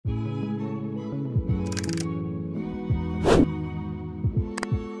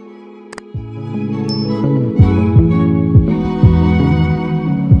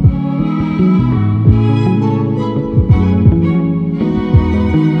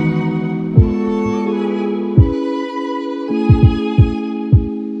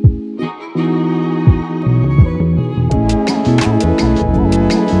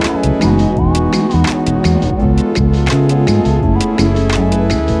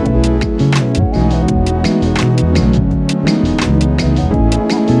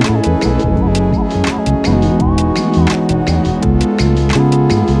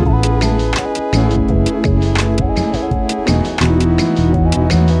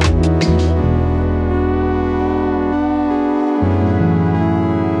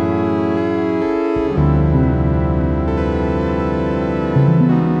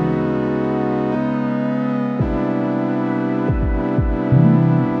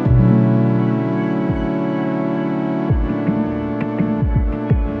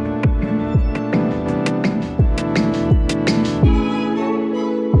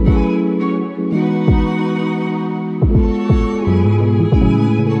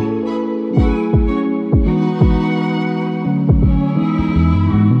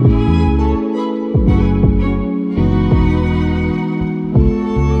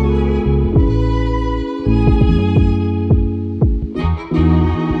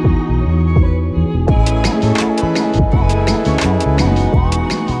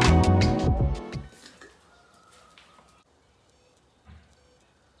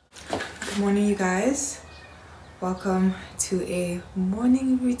welcome to a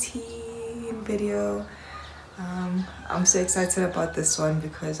morning routine video. I'm so excited about this one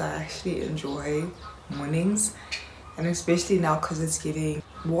because I actually enjoy mornings, and especially now because it's getting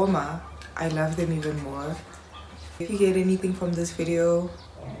warmer, I love them even more. If you get anything from this video,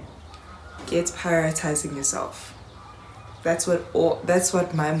 get prioritizing yourself. That's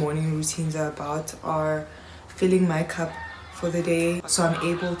what my morning routines are about, are filling my cup for the day so I'm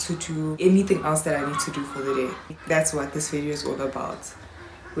able to do anything else that I need to do for the day. That's what this video is all about.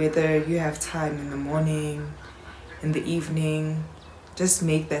 Whether you have time in the morning, in the evening, just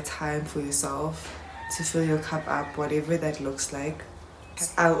make that time for yourself to fill your cup up, whatever that looks like.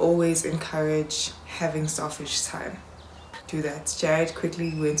 I'll always encourage having selfish time. Do that. Jared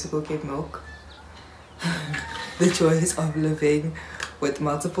quickly went to go get milk. The joys of living with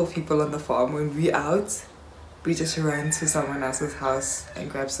multiple people on the farm. When we're out, we just run to someone else's house and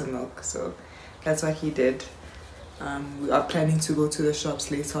grab some milk. So that's what he did. We are planning to go to the shops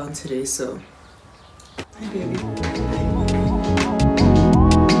later on today, so hi baby.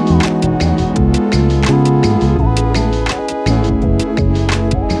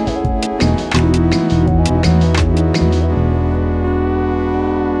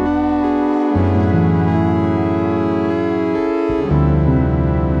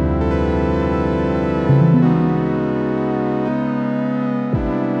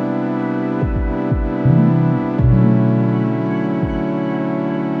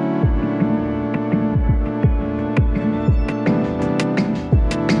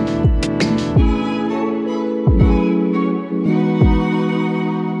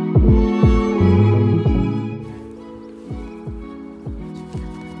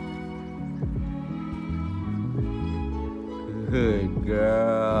 Good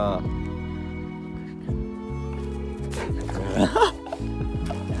girl.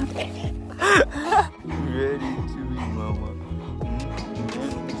 Ready to be mama.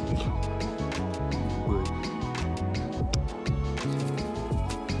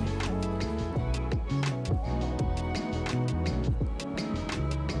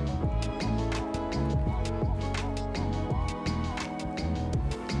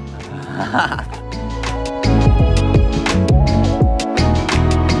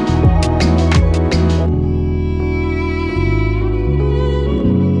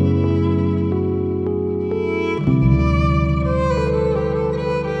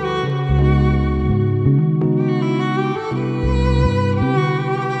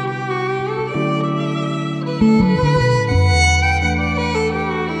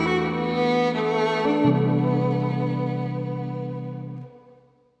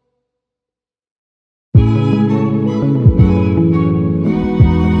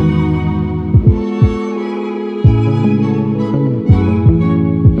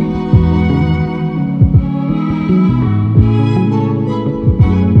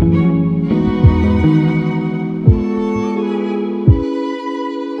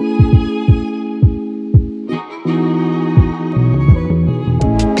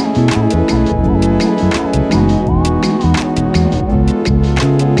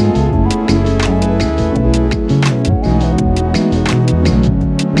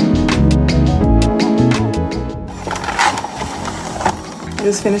 I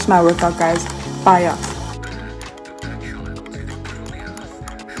just finished my workout, guys. Fire.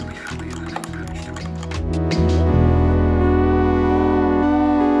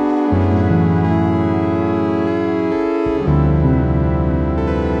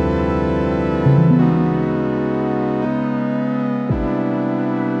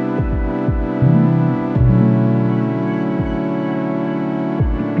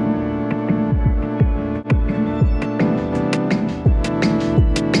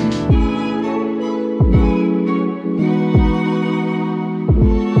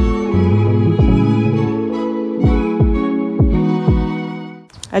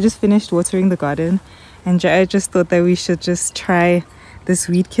 I just finished watering the garden, and I just thought that we should just try this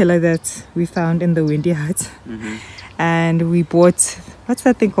weed killer that we found in the windy hut. And we bought, what's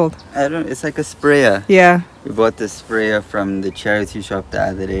that thing called? It's like a sprayer. Yeah. We bought the sprayer from the charity shop the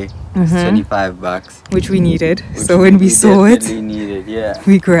other day. It's $25. Which we needed. So when we saw it, needed, yeah.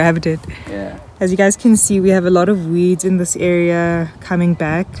 we grabbed it. Yeah. As you guys can see, we have a lot of weeds in this area coming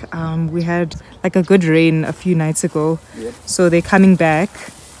back. We had like a good rain a few nights ago. Yep. So they're coming back.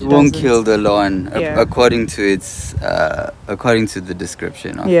 It won't kill the lawn, Yeah. according to the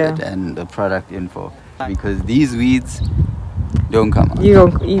description of it and the product info, because these weeds don't come out.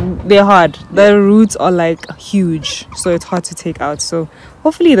 They're hard. The roots are like huge, so it's hard to take out. So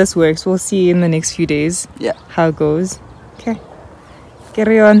hopefully this works. We'll see in the next few days how it goes. Okay,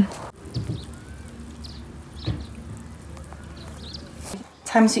 carry on.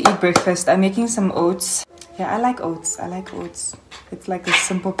 Time to eat breakfast. I'm making some oats. Yeah, I like oats. I like oats. It's like a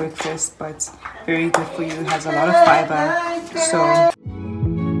simple breakfast, but very good for you. It has a lot of fiber. So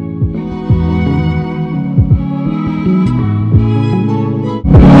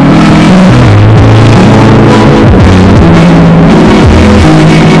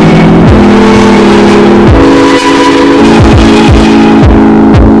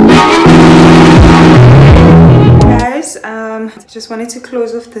just wanted to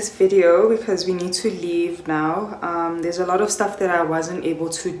close off this video because we need to leave now. There's a lot of stuff that I wasn't able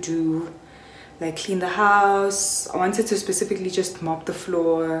to do, like clean the house. I wanted to specifically just mop the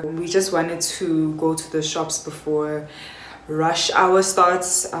floor. We just wanted to go to the shops before rush hour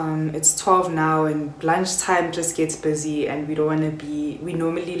starts. It's 12 now and lunchtime just gets busy, and we don't want to be, we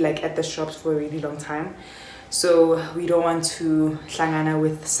normally like at the shops for a really long time, so we don't want to hlangana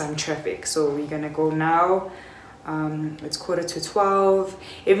with some traffic. So we're gonna go now. It's 11:45.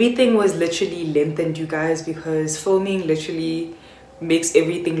 Everything was literally lengthened, you guys, because filming literally makes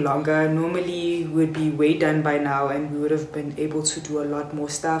everything longer. Normally we'd be way done by now and we would have been able to do a lot more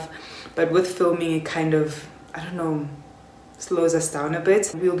stuff, but with filming it kind of, I don't know, slows us down a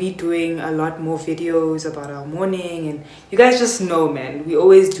bit. We'll be doing a lot more videos about our morning, and you guys just know, man, we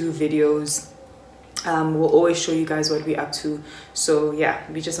always do videos. We'll always show you guys what we're up to. So yeah,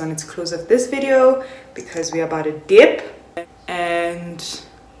 we just wanted to close off this video because we're about to dip and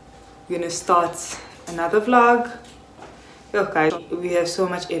we're gonna start another vlog. Yo guys, we have so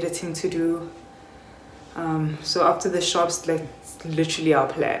much editing to do. So after the shops, that's literally our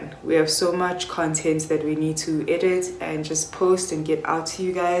plan. We have so much content that we need to edit and just post and get out to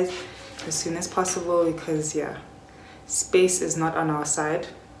you guys as soon as possible, because yeah, space is not on our side.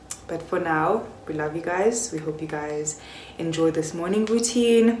 But for now, we love you guys. We hope you guys enjoy this morning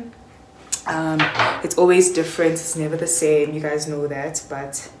routine. It's always different, it's never the same, you guys know that.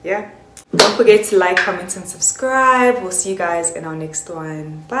 But yeah, don't forget to like, comment and subscribe. We'll see you guys in our next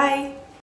one. Bye.